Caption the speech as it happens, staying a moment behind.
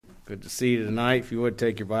Good to see you tonight. If you would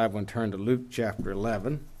take your Bible and turn to Luke chapter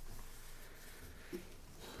 11.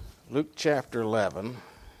 Luke chapter 11.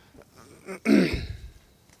 And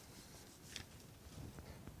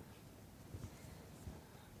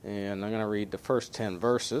I'm going to read the first 10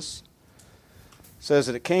 verses. It says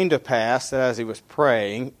that it came to pass that as he was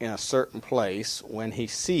praying in a certain place, when he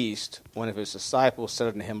ceased, one of his disciples said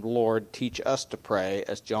unto him, Lord, teach us to pray,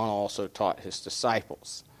 as John also taught his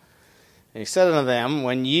disciples. And he said unto them,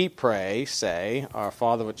 When ye pray, say, Our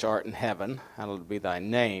Father which art in heaven, hallowed be thy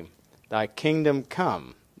name. Thy kingdom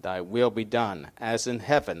come, thy will be done, as in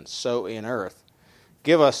heaven, so in earth.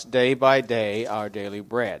 Give us day by day our daily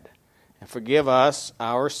bread. And forgive us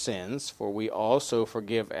our sins, for we also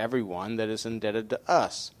forgive everyone that is indebted to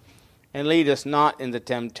us. And lead us not into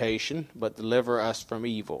temptation, but deliver us from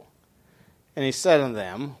evil. And he said unto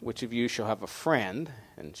them, Which of you shall have a friend,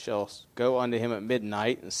 and shall go unto him at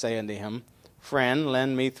midnight, and say unto him, Friend,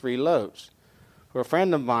 lend me 3 loaves. For a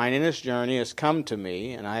friend of mine in his journey is come to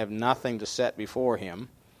me, and I have nothing to set before him.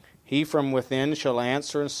 He from within shall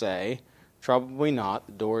answer and say, Trouble me not,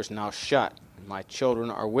 the door is now shut. My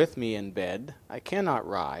children are with me in bed. I cannot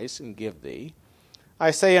rise and give thee.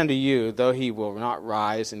 I say unto you, though he will not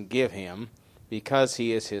rise and give him, because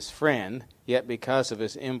he is his friend, yet because of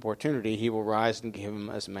his importunity he will rise and give him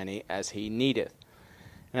as many as he needeth.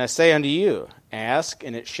 And I say unto you, Ask,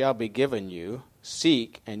 and it shall be given you.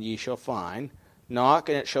 Seek, and ye shall find. Knock,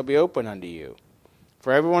 and it shall be opened unto you.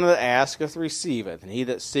 For everyone that asketh receiveth, and he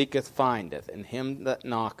that seeketh findeth, and him that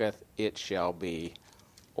knocketh it shall be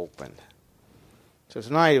opened. So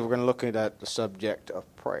tonight we're going to look at the subject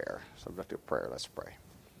of prayer. Subject of prayer. Let's pray.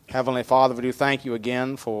 Heavenly Father, we do thank you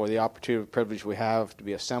again for the opportunity and privilege we have to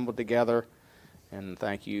be assembled together. And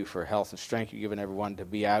thank you for health and strength you've given everyone to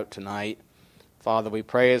be out tonight. Father, we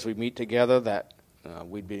pray as we meet together that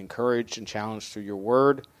we'd be encouraged and challenged through your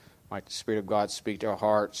word. Might the Spirit of God speak to our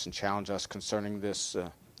hearts and challenge us concerning this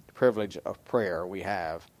privilege of prayer we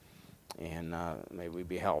have. And may we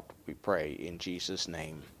be helped, we pray, in Jesus'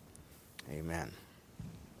 name. Amen.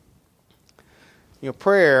 You know,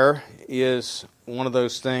 prayer is one of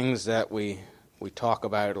those things that we talk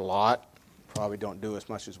about a lot. Probably don't do as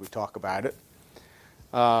much as we talk about it.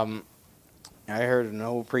 I heard an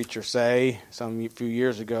old preacher say a few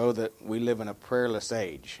years ago that we live in a prayerless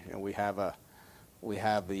age, and we have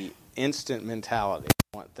the instant mentality.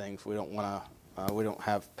 We want things. We don't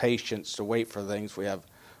have patience to wait for things. We have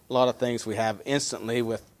a lot of things we have instantly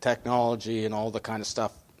with technology and all the kind of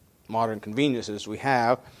stuff, modern conveniences we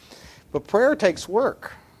have. But prayer takes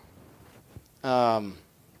work. My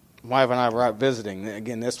wife and I were out visiting.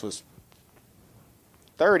 Again, this was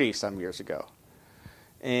 30-some years ago.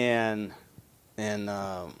 And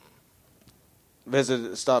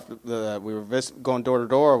visited stuff. We were going door to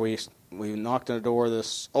door. We knocked on the door of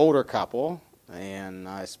this older couple, and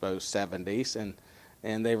I suppose 70s,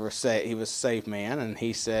 and they were he was a saved man, and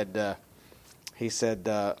he said,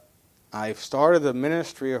 I've started the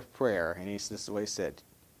ministry of prayer, and this is the way he said.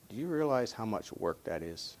 Do you realize how much work that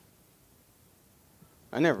is?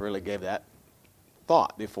 I never really gave that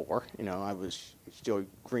thought before. You know, I was still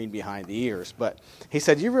green behind the ears. But he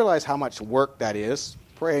said, you realize how much work that is?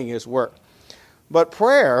 Praying is work. But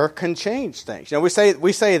prayer can change things. You know, we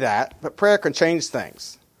say that, but prayer can change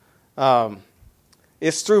things.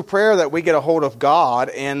 It's through prayer that we get a hold of God,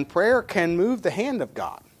 and prayer can move the hand of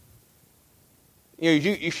God. You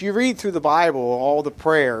know, if you read through the Bible, all the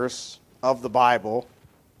prayers of the Bible,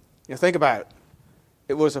 you know, think about it.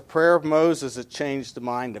 It was a prayer of Moses that changed the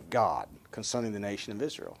mind of God concerning the nation of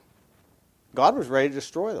Israel. God was ready to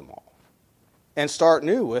destroy them all and start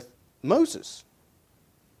new with Moses.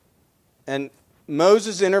 And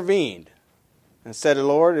Moses intervened and said,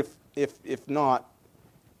 Lord, if not,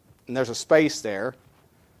 and there's a space there.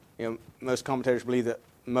 You know, most commentators believe that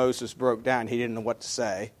Moses broke down. He didn't know what to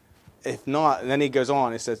say. If not, and then he goes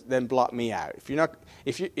on and says, then blot me out.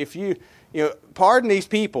 If you pardon these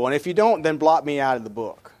people, and if you don't, then blot me out of the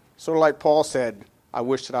book. Sort of like Paul said, I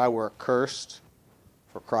wish that I were accursed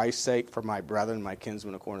for Christ's sake, for my brethren, my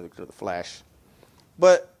kinsmen according to the flesh.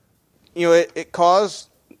 But, you know, it caused,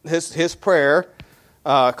 his prayer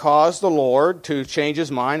caused the Lord to change his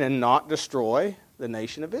mind and not destroy the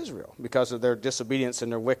nation of Israel because of their disobedience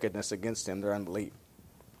and their wickedness against him, their unbelief.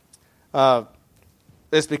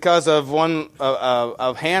 It's because of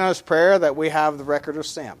of Hannah's prayer that we have the record of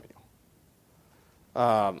Samuel.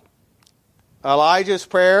 Elijah's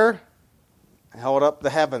prayer held up the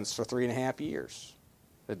heavens for 3.5 years.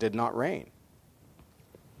 It did not rain.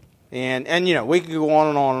 And you know, we could go on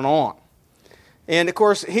and on and on. And of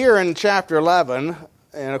course, here in chapter 11,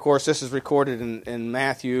 and of course this is recorded in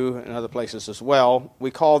Matthew and other places as well.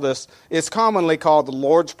 We call this, it's commonly called the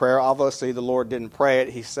Lord's Prayer. Obviously the Lord didn't pray it.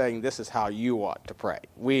 He's saying this is how you ought to pray.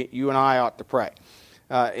 You and I ought to pray.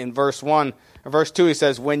 In verse 2 he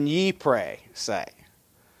says, when ye pray, say.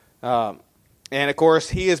 And of course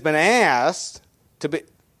he has been asked to be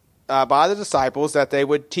by the disciples that they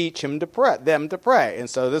would teach them to pray. And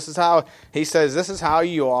so this is how he says, this is how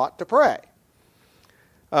you ought to pray.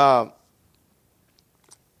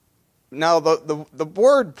 Now, the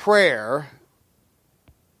word prayer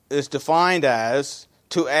is defined as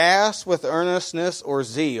to ask with earnestness or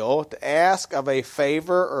zeal, to ask of a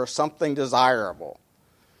favor or something desirable.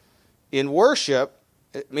 In worship,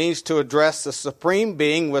 it means to address the Supreme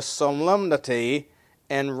Being with solemnity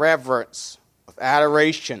and reverence, with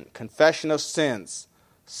adoration, confession of sins,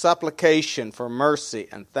 supplication for mercy,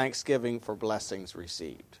 and thanksgiving for blessings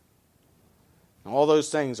received. And all those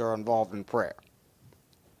things are involved in prayer.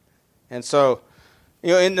 And so,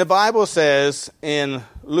 in the Bible says in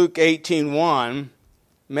Luke 18:1,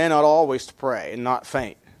 men ought always to pray and not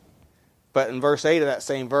faint. But in verse 8 of that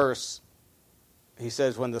same verse, he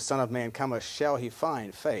says, when the Son of Man cometh, shall he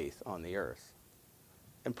find faith on the earth?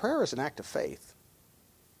 And prayer is an act of faith.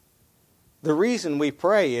 The reason we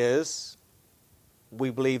pray is we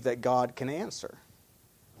believe that God can answer.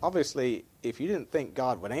 Obviously, if you didn't think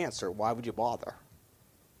God would answer, why would you bother?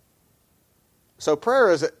 So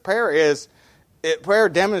prayer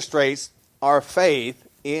demonstrates our faith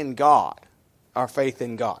in God. Our faith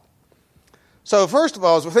in God. So first of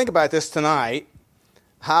all, as we think about this tonight,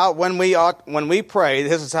 when we pray,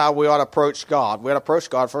 this is how we ought to approach God. We ought to approach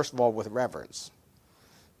God, first of all, with reverence.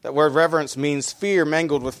 That word reverence means fear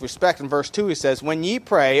mingled with respect. In verse 2 he says, when ye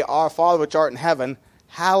pray, our Father which art in heaven,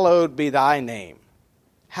 hallowed be thy name.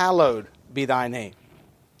 Hallowed be thy name.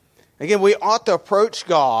 Again, we ought to approach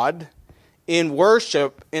God in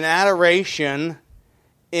worship, in adoration,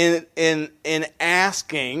 in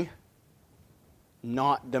asking,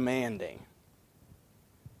 not demanding.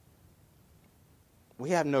 We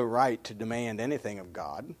have no right to demand anything of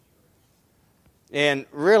God. And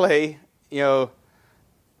really, we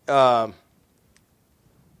don't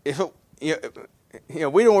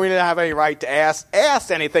really have any right to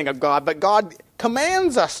ask anything of God, but God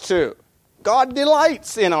commands us to. God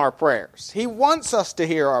delights in our prayers. He wants us to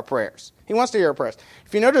hear our prayers. He wants to hear our prayers.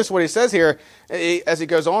 If you notice what he says here, as he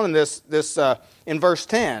goes on in this in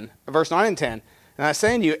verse 9 and 10, and I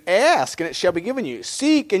say unto you, ask, and it shall be given you.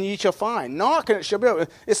 Seek, and ye shall find. Knock, and it shall be opened.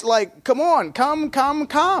 It's like, come on, come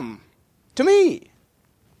to me.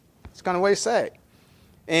 It's kind of way to say.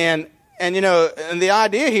 And the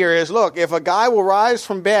idea here is, look, if a guy will rise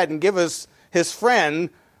from bed and give his friend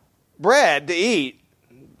bread to eat,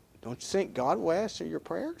 don't you think God will answer your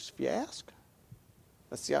prayers if you ask?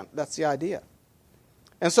 That's the idea.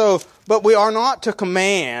 And so, but we are not to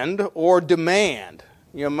command or demand.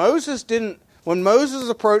 Moses didn't. When Moses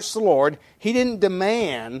approached the Lord, he didn't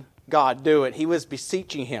demand God do it. He was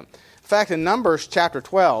beseeching him. In fact, in Numbers chapter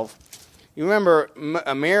 12, you remember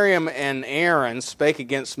Miriam and Aaron spake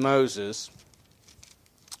against Moses.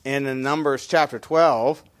 And in Numbers chapter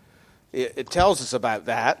 12, it tells us about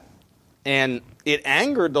that. And it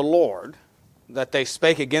angered the Lord that they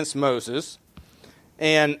spake against Moses.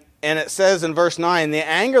 And it says in verse 9, the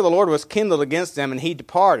anger of the Lord was kindled against them, and he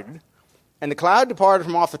departed. And the cloud departed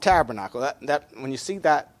from off the tabernacle. That when you see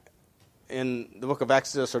that in the book of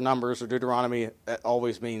Exodus or Numbers or Deuteronomy, that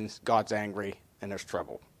always means God's angry and there's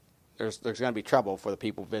trouble. There's going to be trouble for the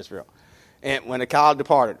people of Israel. And when the cloud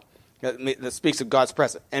departed, that speaks of God's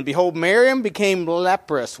presence. And behold, Miriam became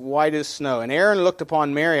leprous, white as snow. And Aaron looked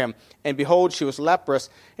upon Miriam, and behold, she was leprous.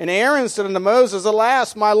 And Aaron said unto Moses,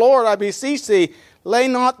 alas, my Lord, I beseech thee, lay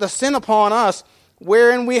not the sin upon us,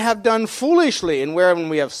 wherein we have done foolishly, and wherein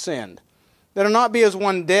we have sinned. That it not be as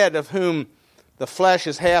one dead, of whom the flesh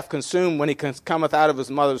is half consumed when he cometh out of his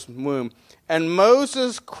mother's womb. And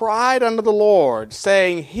Moses cried unto the Lord,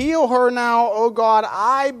 saying, heal her now, O God,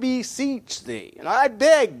 I beseech thee, and I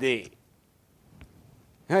beg thee.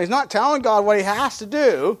 Now, he's not telling God what he has to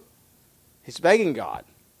do. He's begging God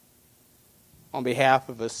on behalf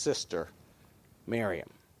of his sister, Miriam.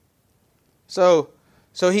 So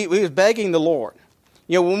he was begging the Lord.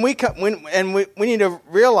 When we need to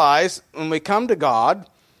realize when we come to God,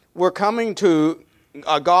 we're coming to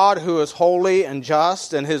a God who is holy and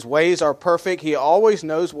just, and his ways are perfect. He always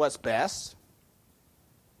knows what's best.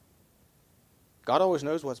 God always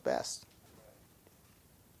knows what's best.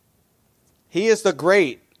 He is the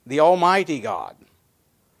great, the almighty God.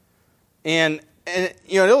 And an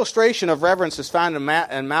illustration of reverence is found in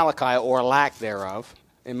Malachi, or lack thereof,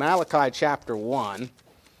 in Malachi chapter 1.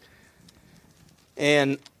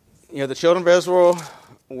 And, the children of Israel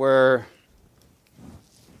were,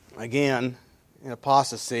 again, in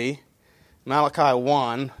apostasy. Malachi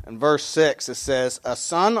 1 and verse 6, it says, "A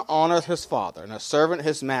son honoreth his father, and a servant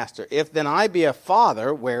his master. If then I be a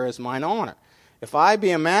father, where is mine honor? If I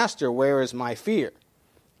be a master, where is my fear?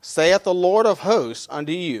 Saith the Lord of hosts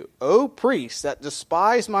unto you, O priests that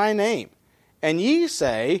despise my name. And ye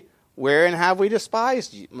say, Wherein have we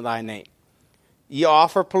despised thy name? Ye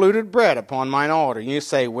offer polluted bread upon mine altar. And ye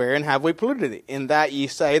say, Wherein have we polluted it? In that ye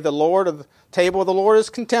say, The table of the Lord is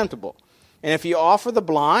contemptible. And if ye offer the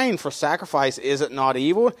blind for sacrifice, is it not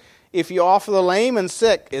evil? If ye offer the lame and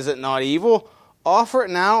sick, is it not evil? Offer it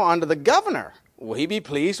now unto the governor. Will he be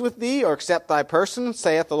pleased with thee, or accept thy person,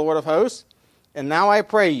 saith the Lord of hosts? And now I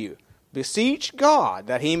pray you, beseech God,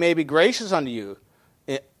 that he may be gracious unto you,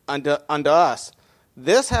 unto us.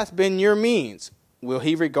 This hath been your means. Will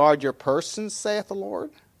he regard your persons, saith the Lord?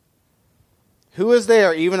 Who is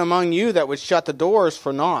there even among you that would shut the doors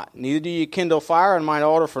for naught? Neither do ye kindle fire on mine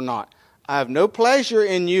altar for naught. I have no pleasure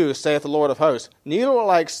in you, saith the Lord of hosts. Neither will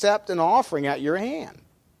I accept an offering at your hand."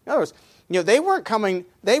 In other words,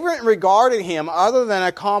 they weren't regarding him other than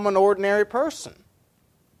a common, ordinary person.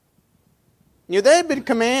 They had been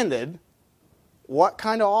commanded what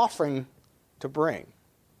kind of offering to bring.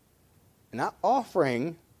 And that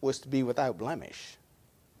offering was to be without blemish.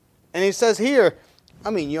 And he says here,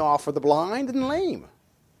 you offer the blind and lame.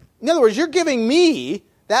 In other words, you're giving me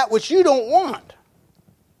that which you don't want.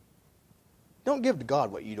 Don't give to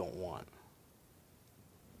God what you don't want.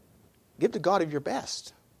 Give to God of your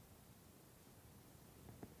best.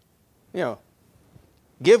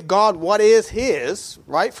 Give God what is his,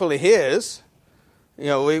 rightfully his.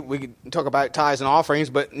 We can talk about tithes and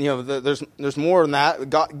offerings, but there's more than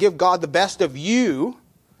that. Give God the best of you.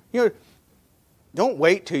 Don't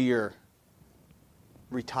wait till you're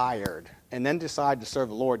retired and then decide to serve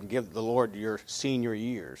the Lord and give the Lord your senior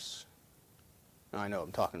years. I know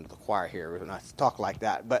I'm talking to the choir here when I talk like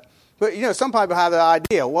that, but some people have the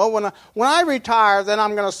idea. Well, when I retire, then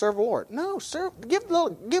I'm going to serve the Lord. No,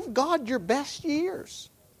 give God your best years,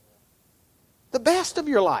 the best of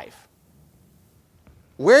your life,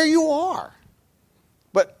 where you are.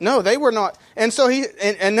 But no, they were not. And so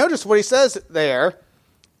and notice what he says there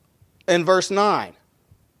in verse 9.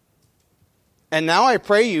 "And now I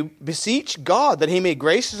pray you, beseech God that he may be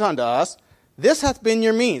gracious unto us. This hath been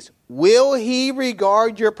your means. Will he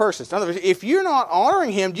regard your persons?" In other words, if you're not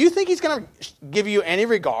honoring him, do you think he's going to give you any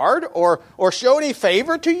regard or show any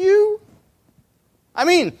favor to you?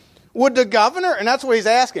 Would the governor, and that's what he's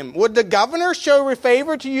asking, would the governor show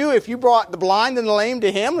favor to you if you brought the blind and the lame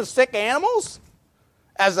to him, the sick animals,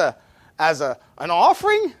 as an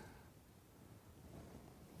offering?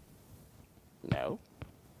 No.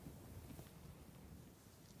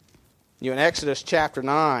 In Exodus chapter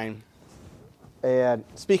 9, and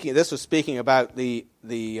this was speaking about the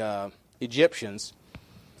Egyptians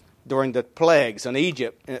during the plagues in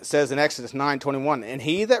Egypt, and it says in Exodus 9:21, "And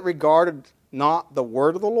he that regarded not the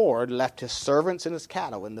word of the Lord left his servants and his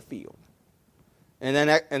cattle in the field." And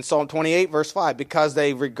then in Psalm 28, verse 5, "Because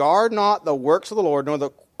they regard not the works of the Lord, nor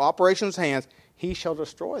the operations of his hands, he shall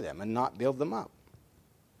destroy them and not build them up."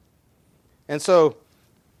 And so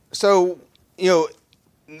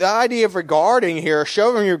the idea of regarding here,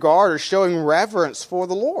 showing regard, or showing reverence for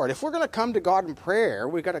the Lord. If we're going to come to God in prayer,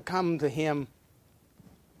 we've got to come to him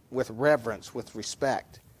with reverence, with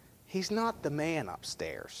respect. He's not the man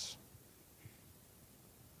upstairs.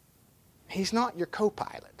 He's not your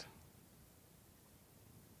co-pilot.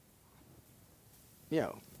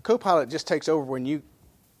 Co-pilot just takes over when you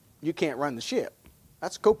can't run the ship.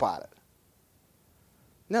 That's co-pilot.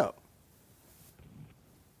 No.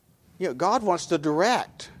 God wants to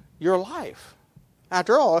direct your life.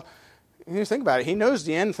 After all, you think about it, he knows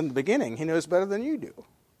the end from the beginning. He knows better than you do.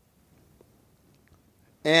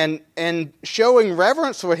 And showing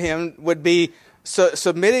reverence for him would be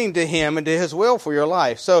submitting to him and to his will for your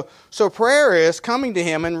life. So prayer is coming to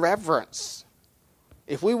him in reverence.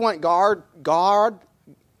 If we want if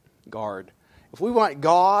we want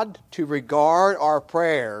God to regard our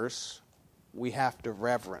prayers, we have to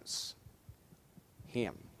reverence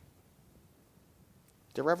him.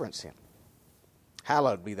 To reverence him.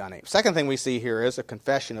 Hallowed be thy name. Second thing we see here is a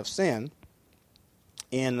confession of sin.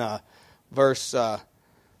 In verse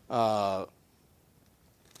 4,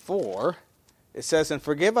 it says, "And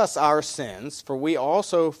forgive us our sins, for we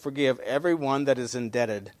also forgive everyone that is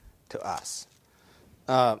indebted to us."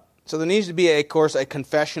 So there needs to be, of course, a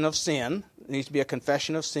confession of sin. There needs to be a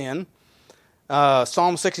confession of sin.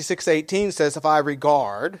 Psalm 66:18 says, "If I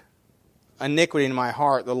regard iniquity in my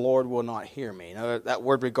heart, the Lord will not hear me. Now, that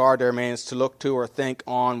word regard there means to look to or think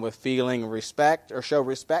on with feeling respect or show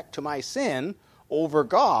respect to my sin over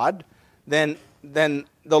God, then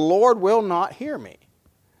the Lord will not hear me.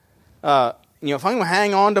 If I'm going to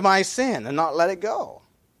hang on to my sin and not let it go.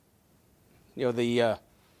 The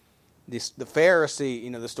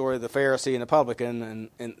Pharisee, the story of the Pharisee and the publican,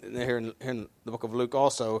 and here in the book of Luke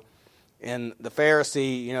also, and the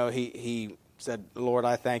Pharisee, he said, Lord,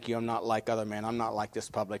 I thank you, I'm not like other men, I'm not like this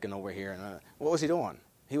publican over here. And what was he doing?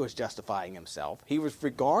 He was justifying himself. He was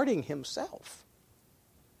regarding himself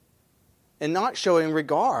and not showing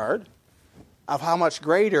regard of how much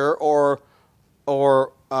greater or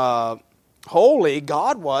holy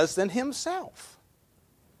God was than himself.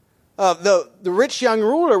 The rich young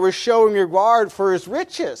ruler was showing regard for his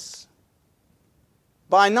riches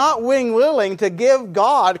by not being willing to give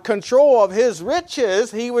God control of his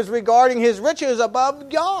riches. He was regarding his riches above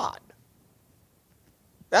God.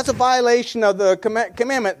 That's a violation of the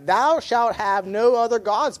commandment, thou shalt have no other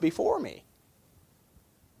gods before me.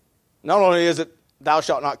 Not only is it thou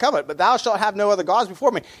shalt not covet, but thou shalt have no other gods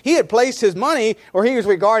before me. He had placed his money, or he was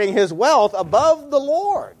regarding his wealth above the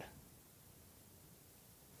Lord.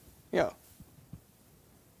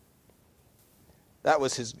 That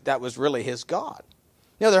was really his God.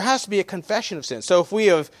 There has to be a confession of sin. So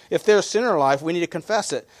if there's sin in our life, we need to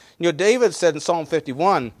confess it. David said in Psalm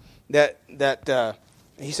 51 that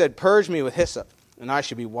he said, "Purge me with hyssop, and I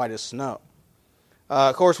shall be white as snow."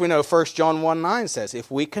 Of course, we know 1 John 1:9 says,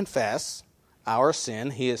 "If we confess our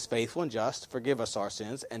sin, he is faithful and just to forgive us our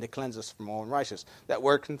sins and to cleanse us from all unrighteousness." That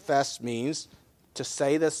word confess means to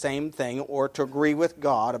say the same thing or to agree with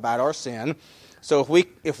God about our sin. So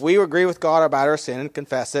if we agree with God about our sin and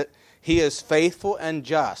confess it, he is faithful and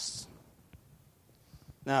just.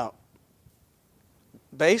 Now,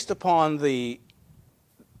 based upon the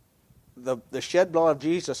shed blood of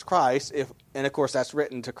Jesus Christ, and of course that's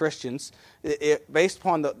written to Christians, based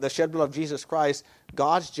upon the shed blood of Jesus Christ,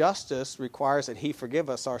 God's justice requires that he forgive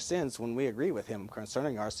us our sins when we agree with him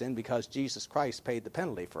concerning our sin, because Jesus Christ paid the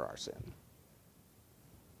penalty for our sin.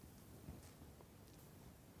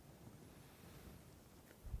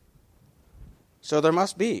 So there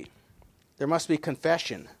must be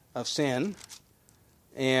confession of sin,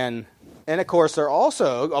 and of course there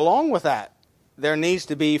also, along with that, there needs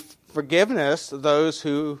to be forgiveness of those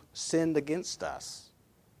who sinned against us.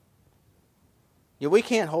 We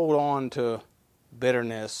can't hold on to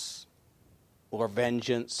bitterness or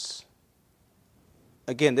vengeance.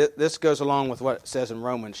 Again, this goes along with what it says in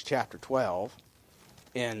Romans chapter 12,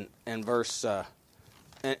 in verse,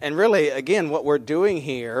 and really, again, what we're doing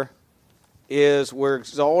here is we're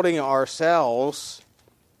exalting ourselves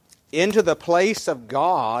into the place of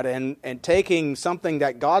God and taking something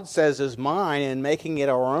that God says is mine and making it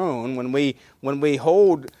our own. When we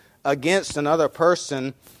hold against another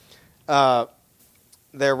person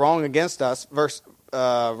their wrong against us,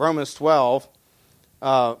 Romans 12,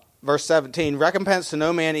 verse 17, recompense to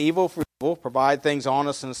no man evil for evil, provide things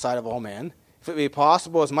honest in the sight of all men. If it be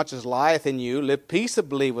possible, as much as lieth in you, live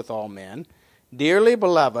peaceably with all men. Dearly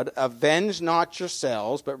beloved, avenge not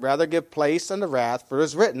yourselves, but rather give place unto wrath, for it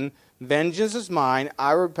is written, vengeance is mine,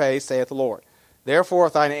 I will repay, saith the Lord. Therefore,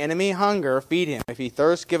 if thine enemy hunger, feed him. If he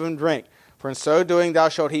thirst, give him drink. For in so doing thou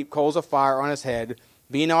shalt heap coals of fire on his head.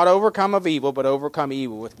 Be not overcome of evil, but overcome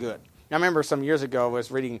evil with good. I remember some years ago I was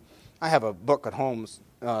reading, I have a book at home,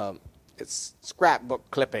 it's scrapbook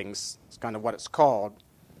clippings, it's kind of what it's called,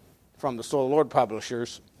 from the Soul of the Lord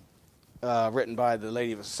publishers. Written by the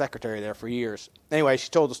lady who was secretary there for years. Anyway, she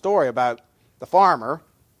told the story about the farmer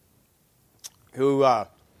who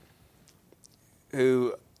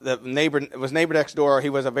the neighbor was neighbor next door.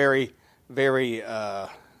 He was a very, very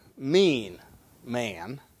mean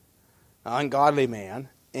man, ungodly man,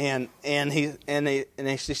 and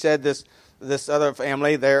she said this other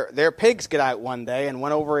family, their pigs get out one day and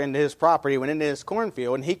went over into his property, went into his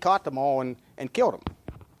cornfield, and he caught them all and killed them.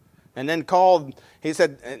 And then he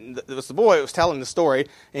said, and it was the boy who was telling the story,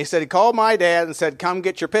 and he said, he called my dad and said, come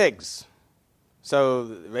get your pigs. So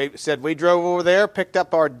they said, we drove over there, picked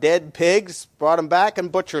up our dead pigs, brought them back, and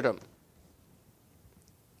butchered them.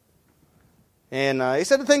 And he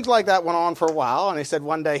said things like that went on for a while, and he said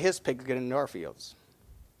one day his pigs get into our fields.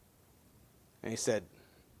 And he said,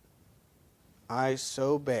 I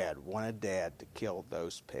so bad wanted Dad to kill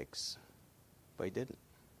those pigs, but he didn't.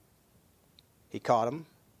 He caught them.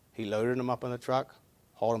 He loaded them up in the truck,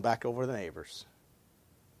 hauled them back over to the neighbors.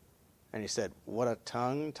 And he said, what a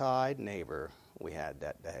tongue-tied neighbor we had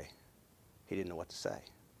that day. He didn't know what to say.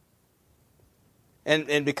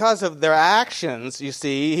 And because of their actions, you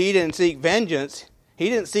see, he didn't seek vengeance. He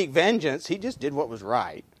didn't seek vengeance. He just did what was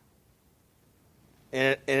right.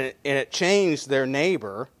 And it changed their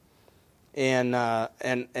neighbor, and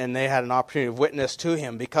they had an opportunity of witness to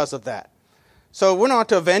him because of that. So we're not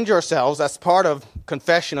to avenge ourselves. That's part of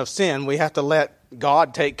confession of sin. We have to let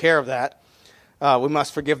God take care of that. We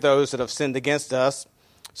must forgive those that have sinned against us.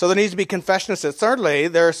 So there needs to be confession of sin. Thirdly,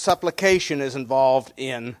 their supplication is involved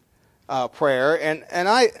in prayer. And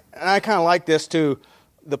I kind of like this too,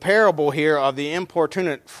 the parable here of the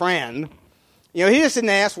importunate friend. He just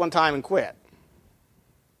didn't ask one time and quit.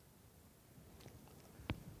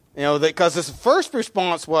 Because his first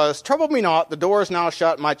response was, "Trouble me not, the door is now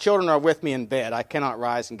shut, my children are with me in bed, I cannot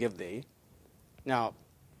rise and give thee." Now,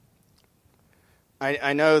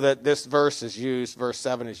 I know that this verse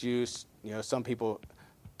 7 is used, some people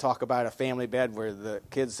talk about a family bed where the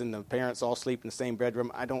kids and the parents all sleep in the same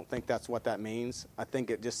bedroom. I don't think that's what that means. I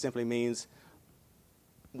think it just simply means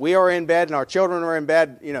we are in bed and our children are in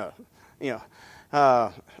bed,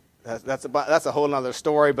 That's a whole other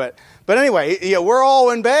story, but anyway, we're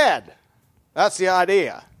all in bed. That's the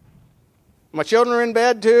idea. My children are in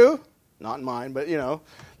bed too, not mine, but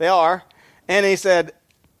they are. And he said,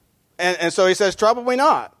 and so he says, "Trouble me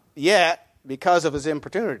not," yet because of his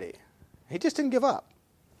importunity, he just didn't give up.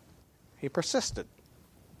 He persisted.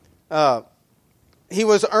 He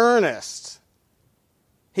was earnest.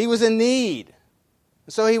 He was in need,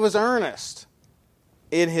 so he was earnest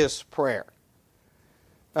in his prayer.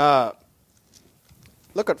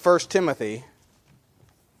 Look at 1 Timothy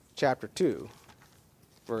chapter 2,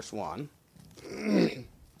 verse 1.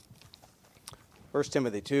 1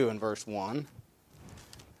 Timothy 2 and verse 1.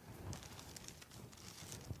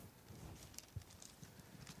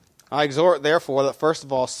 "I exhort, therefore, that first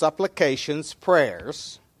of all supplications,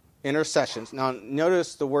 prayers, intercessions." Now,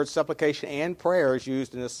 notice the word supplication and prayer is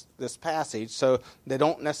used in this passage, so they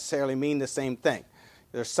don't necessarily mean the same thing.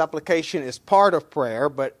 Their supplication is part of prayer,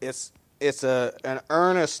 but it's an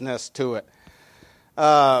earnestness to it.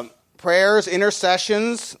 Prayers,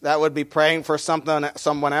 intercessions, that would be praying for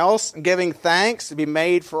someone else, giving thanks to be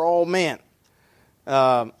made for all men.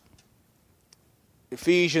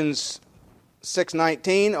 Ephesians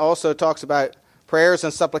 6:19 also talks about prayers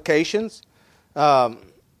and supplications. But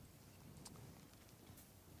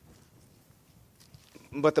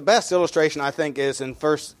the best illustration, I think, is in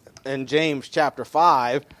James chapter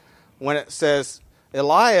 5, when it says,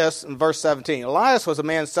 Elias, in verse 17, "Elias was a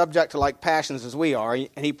man subject to like passions as we are,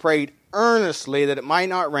 and he prayed earnestly that it might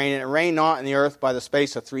not rain, and it rained not in the earth by the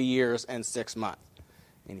space of 3 years and 6 months.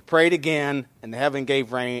 And he prayed again, and the heaven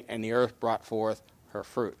gave rain, and the earth brought forth her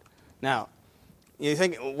fruit." Now, you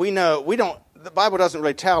think the Bible doesn't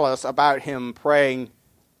really tell us about him praying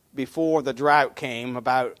before the drought came,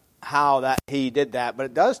 about how that he did that, but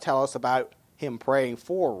it does tell us about him praying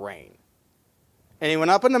for rain. And he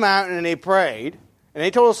went up in the mountain and he prayed, and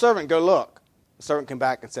he told his servant, "Go look." The servant came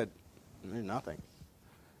back and said, "There's nothing."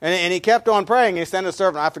 And he kept on praying, and he sent his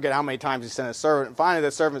servant. I forget how many times he sent his servant. And finally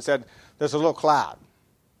the servant said, "There's a little cloud."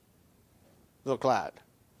 Little cloud.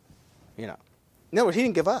 No, he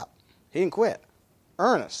didn't give up. He didn't quit.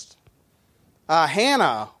 Earnest.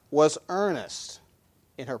 Hannah was earnest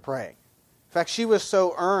in her praying. In fact, she was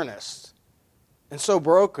so earnest and so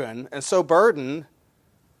broken and so burdened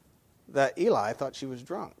that Eli thought she was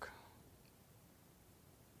drunk.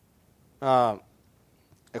 Of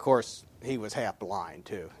course, he was half blind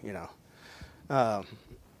too, But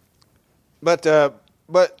there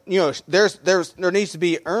needs to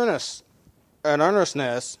be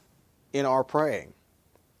earnestness in our praying.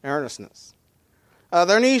 Earnestness.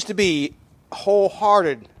 There needs to be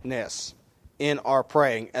wholeheartedness in our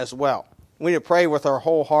praying as well. We need to pray with our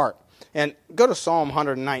whole heart. And go to Psalm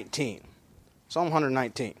 119. Psalm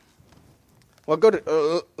 119. Well,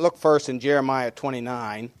 look first in Jeremiah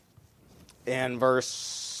 29 and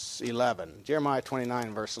verse 11. Jeremiah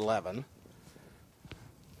 29 verse 11.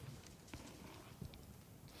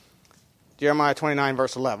 Jeremiah 29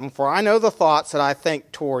 verse 11. "For I know the thoughts that I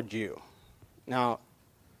think toward you." Now,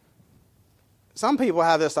 some people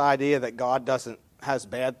have this idea that God has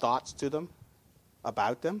bad thoughts to them,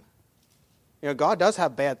 about them. God does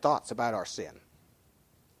have bad thoughts about our sin.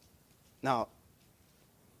 Now,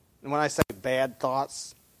 when I say bad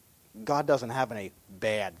thoughts, God doesn't have any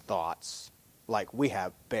bad thoughts like we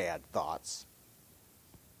have bad thoughts.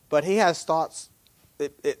 But he has thoughts.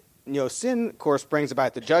 Sin, of course, brings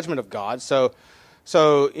about the judgment of God. So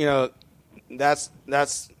that's.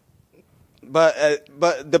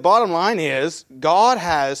 But the bottom line is, God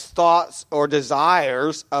has thoughts or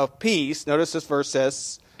desires of peace. Notice this verse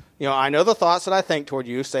says, "I know the thoughts that I think toward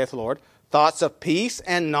you, saith the Lord, thoughts of peace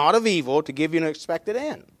and not of evil, to give you an expected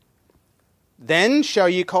end." Then shall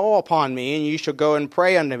ye call upon me, and ye shall go and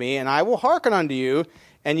pray unto me, and I will hearken unto you,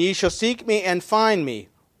 and ye shall seek me and find me,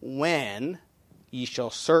 when ye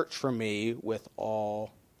shall search for me with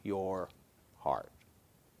all your heart.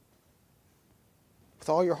 With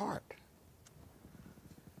all your heart.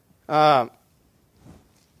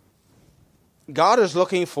 God is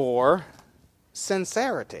looking for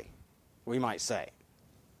sincerity, we might say.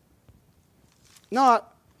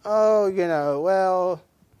 Not, well,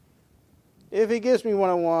 if he gives me what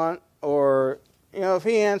I want, or, if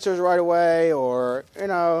he answers right away, or,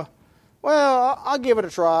 well, I'll give it a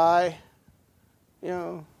try.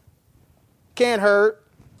 Can't hurt.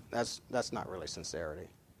 That's not really sincerity.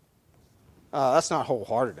 That's not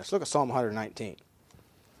wholeheartedness. Look at Psalm 119.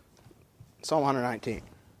 Psalm 119.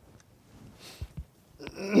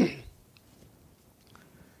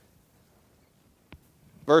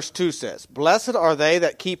 Verse 2 says, Blessed are they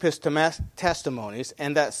that keep his testimonies,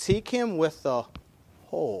 and that seek him with the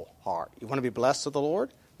whole heart. You want to be blessed of the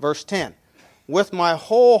Lord? Verse 10, With my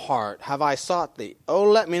whole heart have I sought thee. O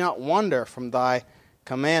let me not wander from thy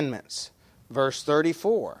commandments. Verse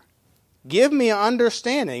 34, Give me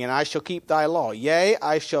understanding, and I shall keep thy law. Yea,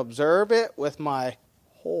 I shall observe it with my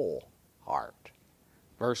whole heart.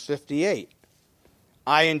 Verse 58,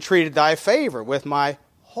 I entreated thy favor with my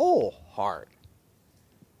whole heart.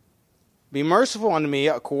 Be merciful unto me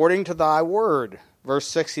according to thy word. Verse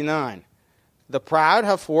 69, The proud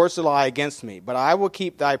have forged a lie against me, but I will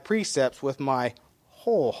keep thy precepts with my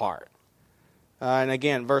whole heart. And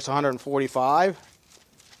again, verse 145,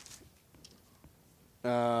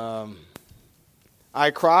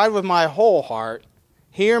 I cried with my whole heart,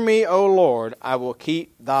 Hear me, O Lord, I will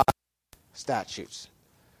keep thy statutes.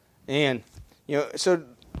 And, so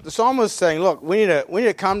the psalmist is saying, look, we need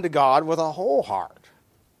to come to God with a whole heart.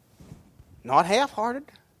 Not half-hearted.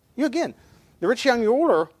 Again, the rich young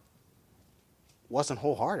ruler wasn't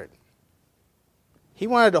wholehearted. He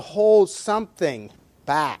wanted to hold something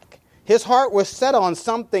back. His heart was set on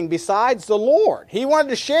something besides the Lord. He wanted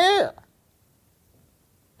to share.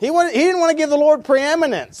 He didn't want to give the Lord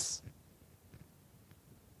preeminence.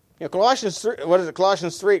 Colossians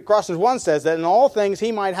 3, Colossians 1 says that in all things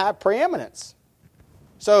he might have preeminence.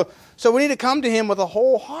 So we need to come to him with a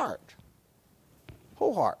whole heart.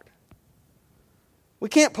 Whole heart. We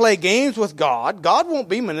can't play games with God. God won't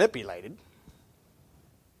be manipulated.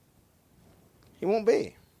 He won't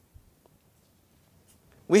be.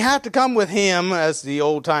 We have to come with him, as the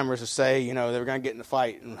old timers would say, they were going to get in a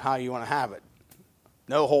fight, and how you want to have it.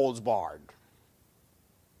 No holds barred.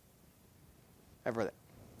 Everything.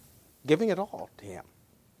 Giving it all to him.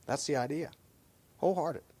 That's the idea.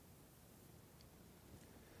 Wholehearted.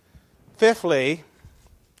 Fifthly,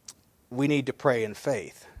 we need to pray in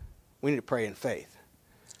faith. We need to pray in faith.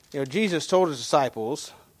 Jesus told his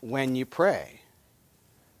disciples, when you pray,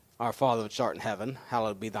 Our Father which art in heaven,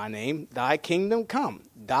 hallowed be thy name. Thy kingdom come.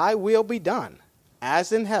 Thy will be done,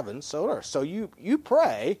 as in heaven, so on earth. So you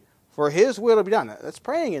pray for his will to be done. That's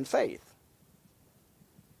praying in faith.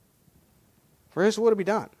 For his will to be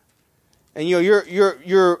done. And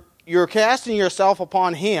you're casting yourself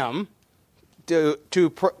upon him to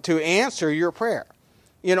answer your prayer.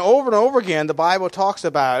 Over and over again, the Bible talks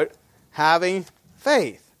about having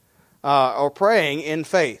faith, or praying in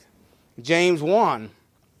faith. James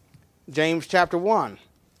chapter 1,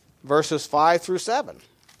 verses 5 through 7.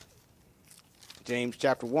 James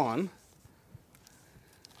chapter 1,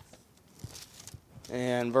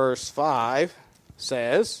 and verse 5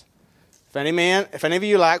 says, If any of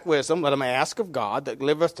you lack wisdom, let him ask of God, that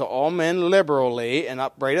giveth to all men liberally, and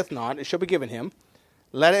upbraideth not, it shall be given him.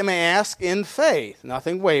 Let him ask in faith,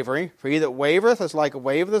 nothing wavering. For he that wavereth is like a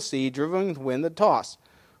wave of the sea, driven with wind and tossed.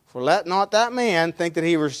 For let not that man think that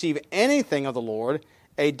he will receive anything of the Lord.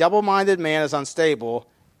 A double-minded man is unstable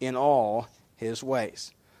in all his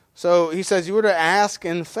ways. So he says you were to ask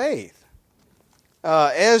in faith.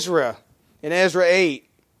 In Ezra 8,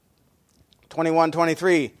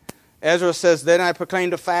 21-23, Ezra says, Then I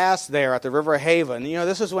proclaimed a fast there at the river of Haven.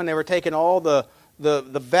 This is when they were taking all the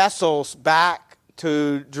vessels back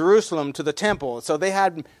to Jerusalem, to the temple. So they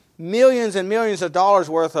had millions and millions of dollars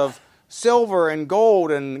worth of silver and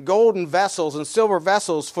golden vessels and silver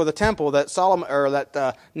vessels for the temple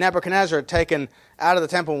that Nebuchadnezzar had taken out of the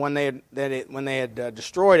temple when they had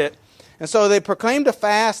destroyed it. And so they proclaimed a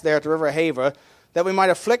fast there at the river of Haven, that we might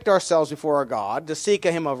afflict ourselves before our God, to seek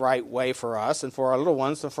him a right way for us and for our little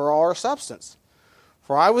ones and for all our substance.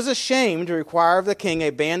 For I was ashamed to require of the king a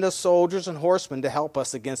band of soldiers and horsemen to help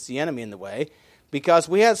us against the enemy in the way, because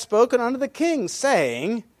we had spoken unto the king,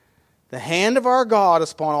 saying, The hand of our God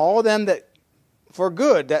is upon all them that for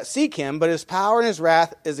good that seek him, but his power and his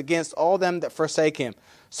wrath is against all them that forsake him.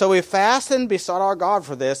 So we fasted and besought our God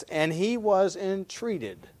for this, and he was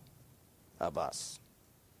entreated of us.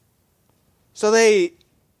 So they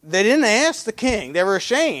didn't ask the king. They were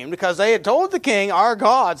ashamed because they had told the king, our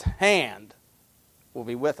God's hand will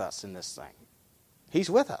be with us in this thing. He's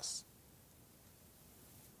with us.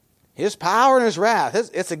 His power and his wrath,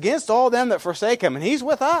 it's against all them that forsake him, and he's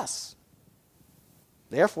with us.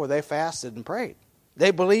 Therefore, they fasted and prayed.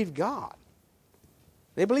 They believed God.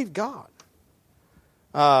 They believed God.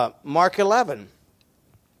 Mark 11,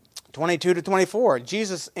 22 to 24.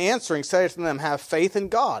 Jesus answering said to them, have faith in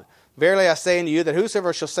God. Verily I say unto you, that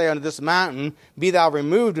whosoever shall say unto this mountain, be thou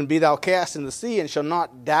removed, and be thou cast in the sea, and shall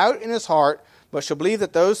not doubt in his heart, but shall believe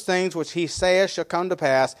that those things which he saith shall come to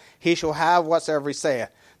pass, he shall have whatsoever he saith.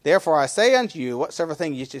 Therefore I say unto you, whatsoever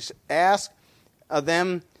thing ye shall ask of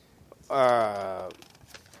them,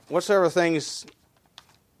 whatsoever things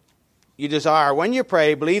you desire, when you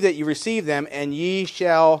pray, believe that you receive them, and ye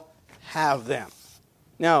shall have them.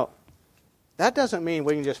 Now, that doesn't mean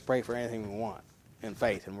we can just pray for anything we want in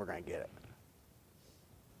faith and we're going to get it.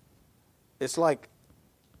 It's like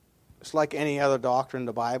any other doctrine in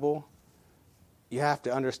the Bible. You have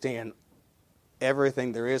to understand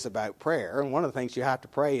everything there is about prayer, and one of the things you have to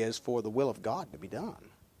pray is for the will of God to be done.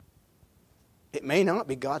 It may not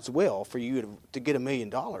be God's will for you to get $1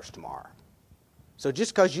 million tomorrow. So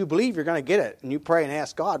just because you believe you're going to get it, and you pray and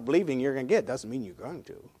ask God, believing you're going to get it, doesn't mean you're going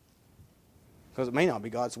to. Because it may not be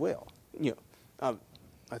God's will.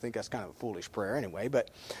 I think that's kind of a foolish prayer anyway. But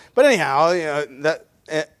anyhow,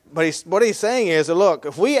 what he's saying is, look,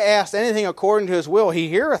 if we ask anything according to his will, he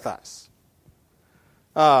heareth us.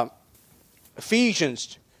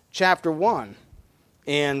 Ephesians chapter 1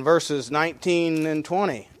 and verses 19 and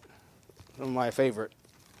 20. One of my favorite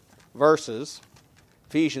verses.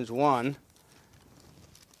 Ephesians 1,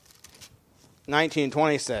 19 and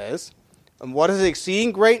 20 says, and what is the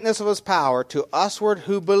exceeding greatness of his power to usward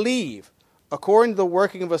who believe, according to the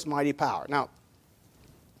working of his mighty power. Now,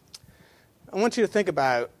 I want you to think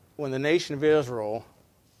about when the nation of Israel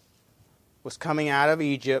was coming out of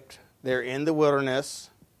Egypt. They're in the wilderness,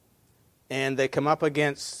 and they come up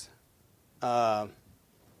against the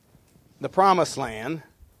promised land,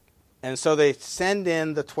 and so they send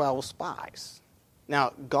in the 12 spies.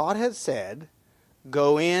 Now, God had said,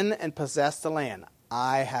 go in and possess the land.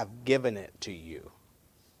 I have given it to you.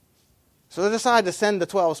 So they decided to send the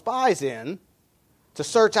 12 spies in to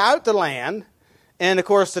search out the land. And, of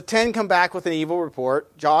course, the 10 come back with an evil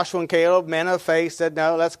report. Joshua and Caleb, men of faith, said,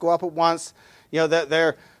 no, let's go up at once. You know,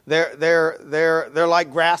 they're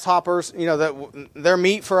like grasshoppers. You know, that they're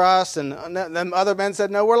meat for us. And then other men said,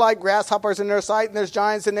 no, we're like grasshoppers in their sight, and there's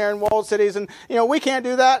giants in there and walled cities. And, you know, we can't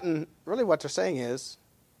do that. And really what they're saying is,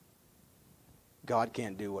 God,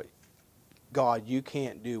 you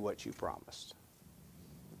can't do what you promised.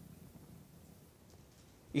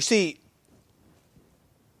 You see,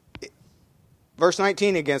 verse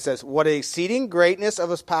 19 again says, what exceeding greatness of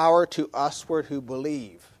his power to usward who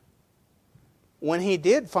believe. When he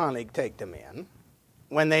did finally take them in,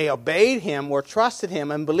 when they obeyed him or trusted him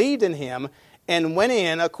and believed in him and went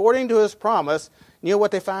in according to his promise, you know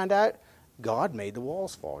what they found out? God made the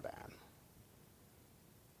walls fall down.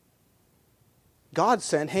 God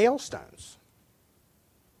sent hailstones.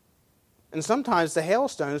 And sometimes the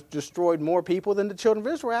hailstones destroyed more people than the children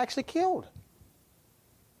of Israel actually killed.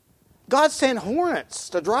 God sent hornets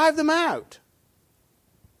to drive them out.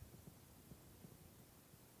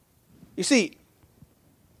 You see,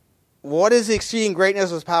 what is the exceeding greatness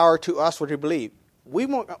of his power to us who believe? We're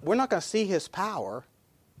not going to see his power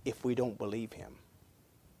if we don't believe him.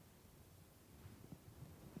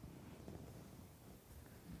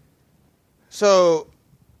 So,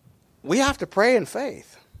 we have to pray in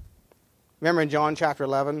faith. Remember in John chapter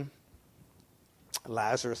 11,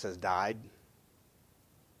 Lazarus has died.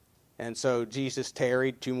 And so Jesus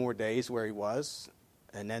tarried 2 more days where he was,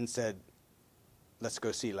 and then said, let's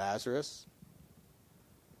go see Lazarus.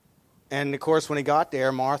 And of course, when he got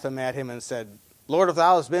there, Martha met him and said, Lord, if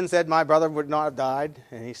thou hadst been dead, my brother would not have died.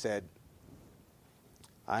 And he said,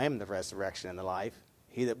 I am the resurrection and the life.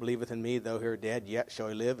 He that believeth in me, though he were dead, yet shall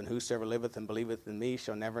he live. And whosoever liveth and believeth in me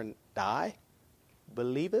shall never die.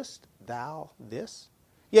 Believest thou this?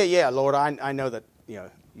 Yeah, Lord, I know that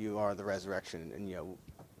you are the resurrection, and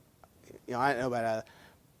I know about that.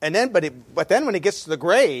 And then, but then when he gets to the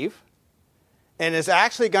grave, and is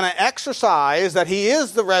actually going to exercise that he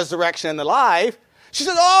is the resurrection and the life, she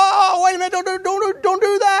says, "Oh, wait a minute! Don't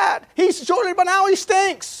do that. He's shortly, but now he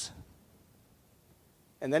stinks."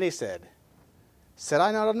 And then he said, "Said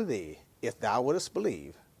I not unto thee, if thou wouldest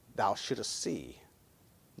believe, thou shouldest see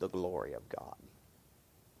the glory of God.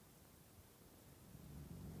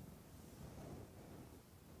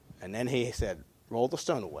 And then he said, roll the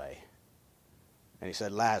stone away. And he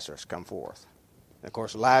said, Lazarus, come forth. And of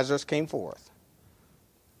course, Lazarus came forth,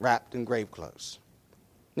 wrapped in grave clothes.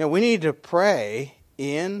 Now, we need to pray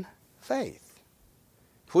in faith.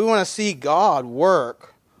 If we want to see God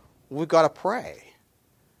work, we've got to pray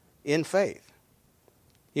in faith.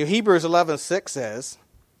 Hebrews 11:6 says,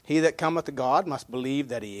 he that cometh to God must believe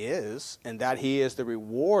that he is, and that he is the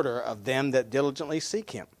rewarder of them that diligently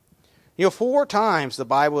seek him. 4 times the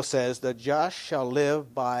Bible says, the just shall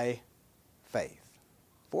live by faith.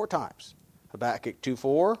 4 times. Habakkuk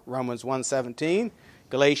 2:4, Romans 1:17,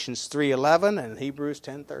 Galatians 3:11, and Hebrews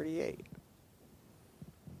 10:38.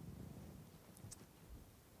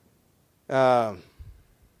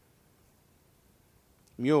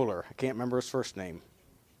 Mueller, I can't remember his first name.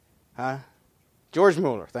 George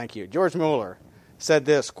Mueller, thank you. George Mueller said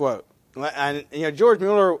this, quote, and George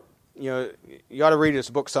Mueller, you ought to read his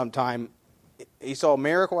book sometime. He saw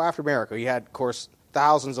miracle after miracle. He had, of course,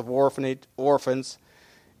 thousands of orphans,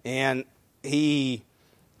 and he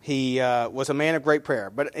was a man of great prayer.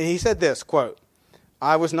 But he said this, quote,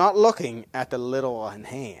 I was not looking at the little in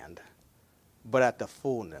hand, but at the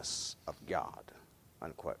fullness of God,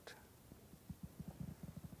 unquote.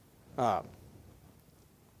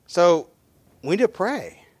 So we need to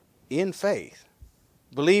pray in faith,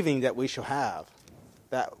 believing that we shall have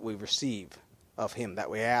that we receive of him, that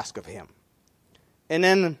we ask of him. And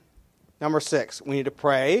then, number 6, we need to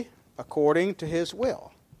pray according to his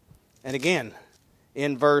will. And again,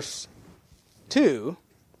 in verse 2,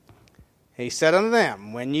 he said unto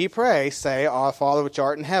them, when ye pray, say, Our Father which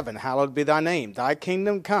art in heaven, hallowed be thy name. Thy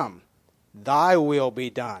kingdom come, thy will be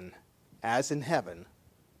done, as in heaven,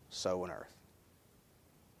 so on earth.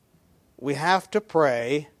 We have to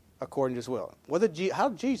pray according to his will. How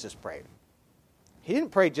did Jesus pray? He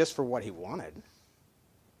didn't pray just for what he wanted.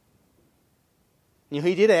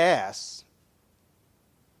 He did ask.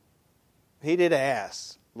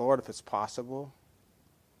 Lord, if it's possible,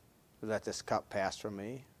 let this cup pass from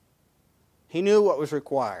me. He knew what was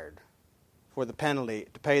required for the penalty,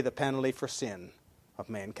 to pay the penalty for sin of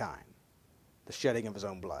mankind, the shedding of his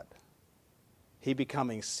own blood. He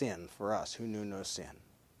becoming sin for us who knew no sin.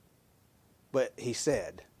 But he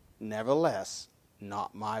said, nevertheless,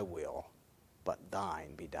 not my will, but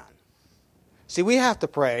thine be done. See, we have to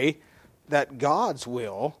pray that God's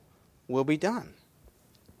will be done.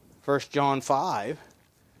 1 John 5,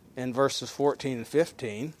 in verses 14 and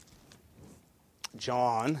 15, 1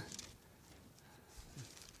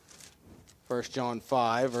 John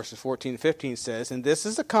 5, verses 14 and 15 says, and this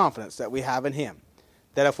is the confidence that we have in him,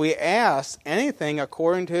 that if we ask anything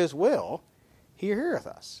according to his will, he heareth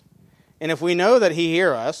us. And if we know that he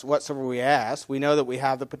hear us, whatsoever we ask, we know that we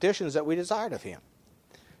have the petitions that we desired of him.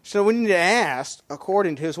 So we need to ask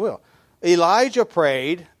according to his will. Elijah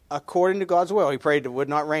prayed according to God's will. He prayed it would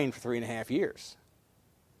not rain for 3.5 years.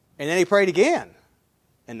 And then he prayed again,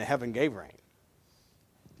 and the heaven gave rain.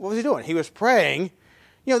 What was he doing? He was praying.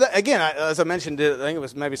 Again, as I mentioned, I think it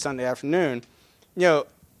was maybe Sunday afternoon,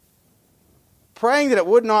 praying that it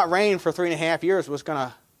would not rain for 3.5 years was going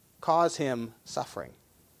to cause him suffering.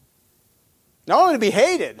 Not only to be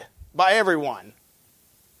hated by everyone.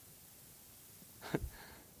 I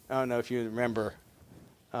don't know if you remember,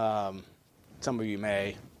 some of you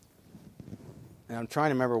may, and I'm trying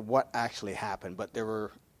to remember what actually happened, but there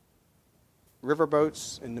were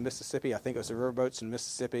riverboats in the Mississippi. I think it was the riverboats in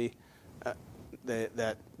Mississippi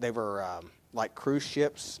that they were like cruise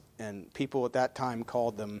ships, and people at that time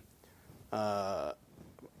called them,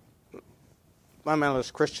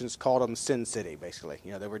 fundamentalist Christians called them Sin City, basically.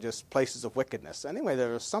 They were just places of wickedness. Anyway, there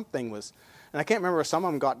was and I can't remember, some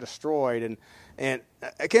of them got destroyed, and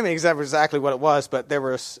I can't remember exactly what it was, but there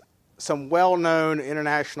was some well-known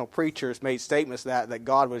international preachers made statements that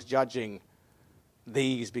God was judging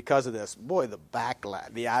these because of this. Boy, the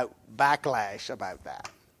backlash about that,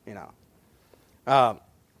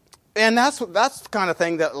 and that's the kind of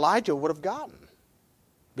thing that Elijah would have gotten,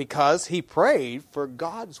 because he prayed for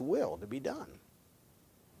God's will to be done.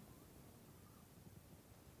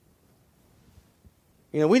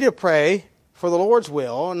 We need to pray for the Lord's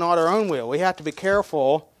will, not our own will. We have to be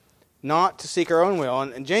careful not to seek our own will.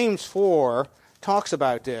 And James 4 talks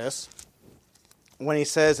about this when he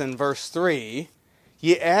says in verse 3,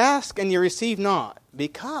 ye ask and ye receive not,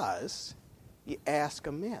 because ye ask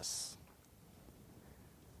amiss,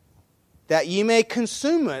 that ye may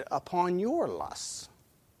consume it upon your lusts.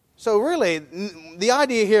 So really, the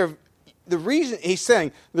idea here, the reason he's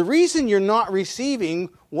saying the reason you're not receiving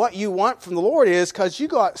what you want from the Lord is because you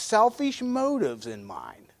got selfish motives in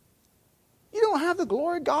mind. You don't have the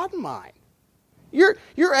glory of God in mind. You're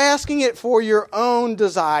asking it for your own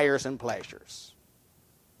desires and pleasures.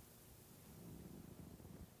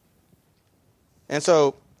 And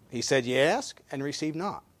so he said, "You ask and receive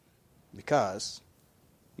not," because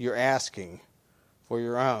you're asking for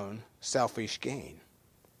your own selfish gain.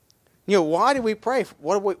 Why do we pray?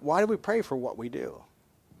 Why do we pray for what we do?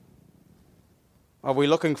 Are we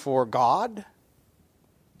looking for God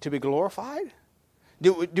to be glorified?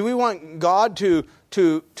 Do we want God to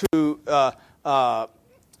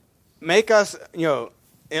make us,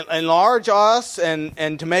 enlarge us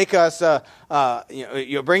and to make us,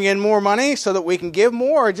 bring in more money so that we can give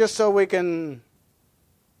more, or just so we can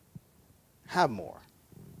have more?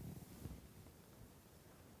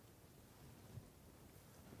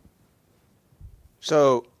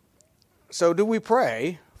 So do we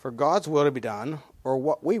pray for God's will to be done or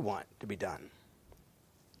what we want to be done?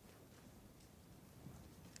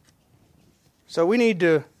 So we need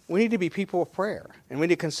to be people of prayer, and we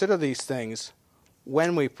need to consider these things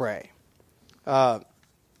when we pray.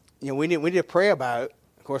 We need to pray about.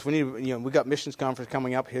 Of course, we got missions conference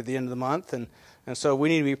coming up here at the end of the month, and so we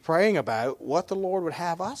need to be praying about what the Lord would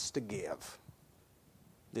have us to give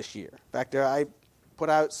this year. Back there, I put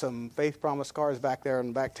out some faith promise cards back there on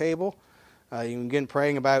the back table. You can begin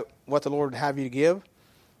praying about what the Lord would have you to give,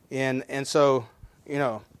 and so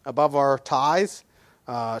above our tithes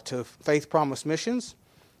to faith promise missions.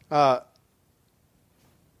 We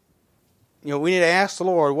need to ask the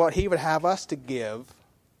Lord what He would have us to give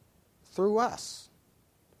through us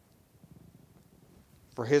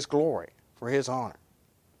for His glory, for His honor.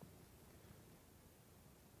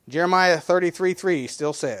 Jeremiah 33:3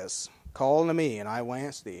 still says, "Call unto me, and I will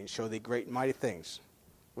answer thee, and show thee great and mighty things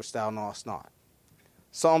which thou knowest not."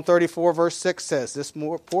 Psalm 34 verse 6 says, "This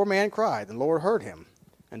poor man cried, and the Lord heard him,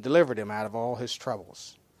 and delivered him out of all his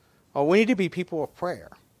troubles." Oh, we need to be people of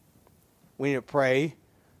prayer. We need to pray.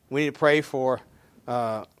 We need to pray for.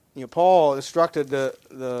 Paul instructed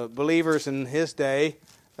the believers in his day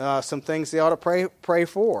some things they ought to pray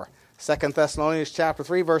for. 2 Thessalonians chapter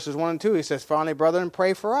 3 verses 1 and 2. He says, "Finally, brethren,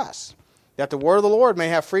 pray for us, that the word of the Lord may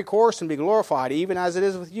have free course and be glorified, even as it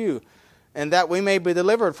is with you, and that we may be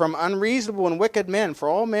delivered from unreasonable and wicked men. For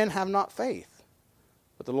all men have not faith,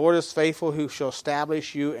 but the Lord is faithful, who shall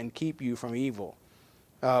establish you and keep you from evil."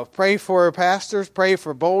 Pray for pastors. Pray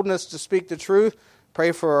for boldness to speak the truth.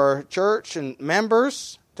 Pray for our church and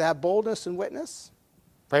members to have boldness and witness.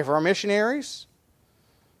 Pray for our missionaries.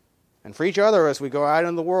 And for each other as we go out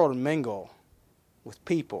in the world and mingle with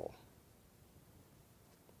people.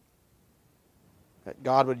 That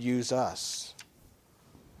God would use us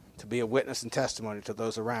to be a witness and testimony to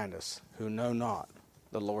those around us who know not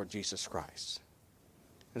the Lord Jesus Christ.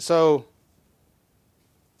 And so,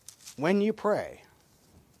 when you pray,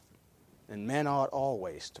 and men ought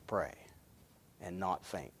always to pray and not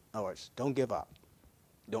faint. In other words, don't give up.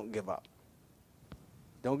 Don't give up.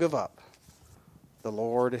 Don't give up. The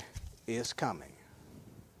Lord is coming.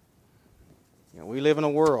 We live in a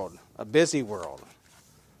world, a busy world.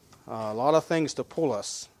 A lot of things to pull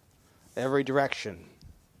us every direction.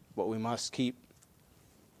 But we must keep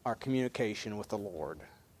our communication with the Lord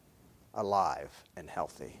alive and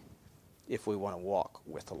healthy if we want to walk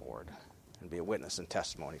with the Lord and be a witness and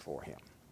testimony for Him.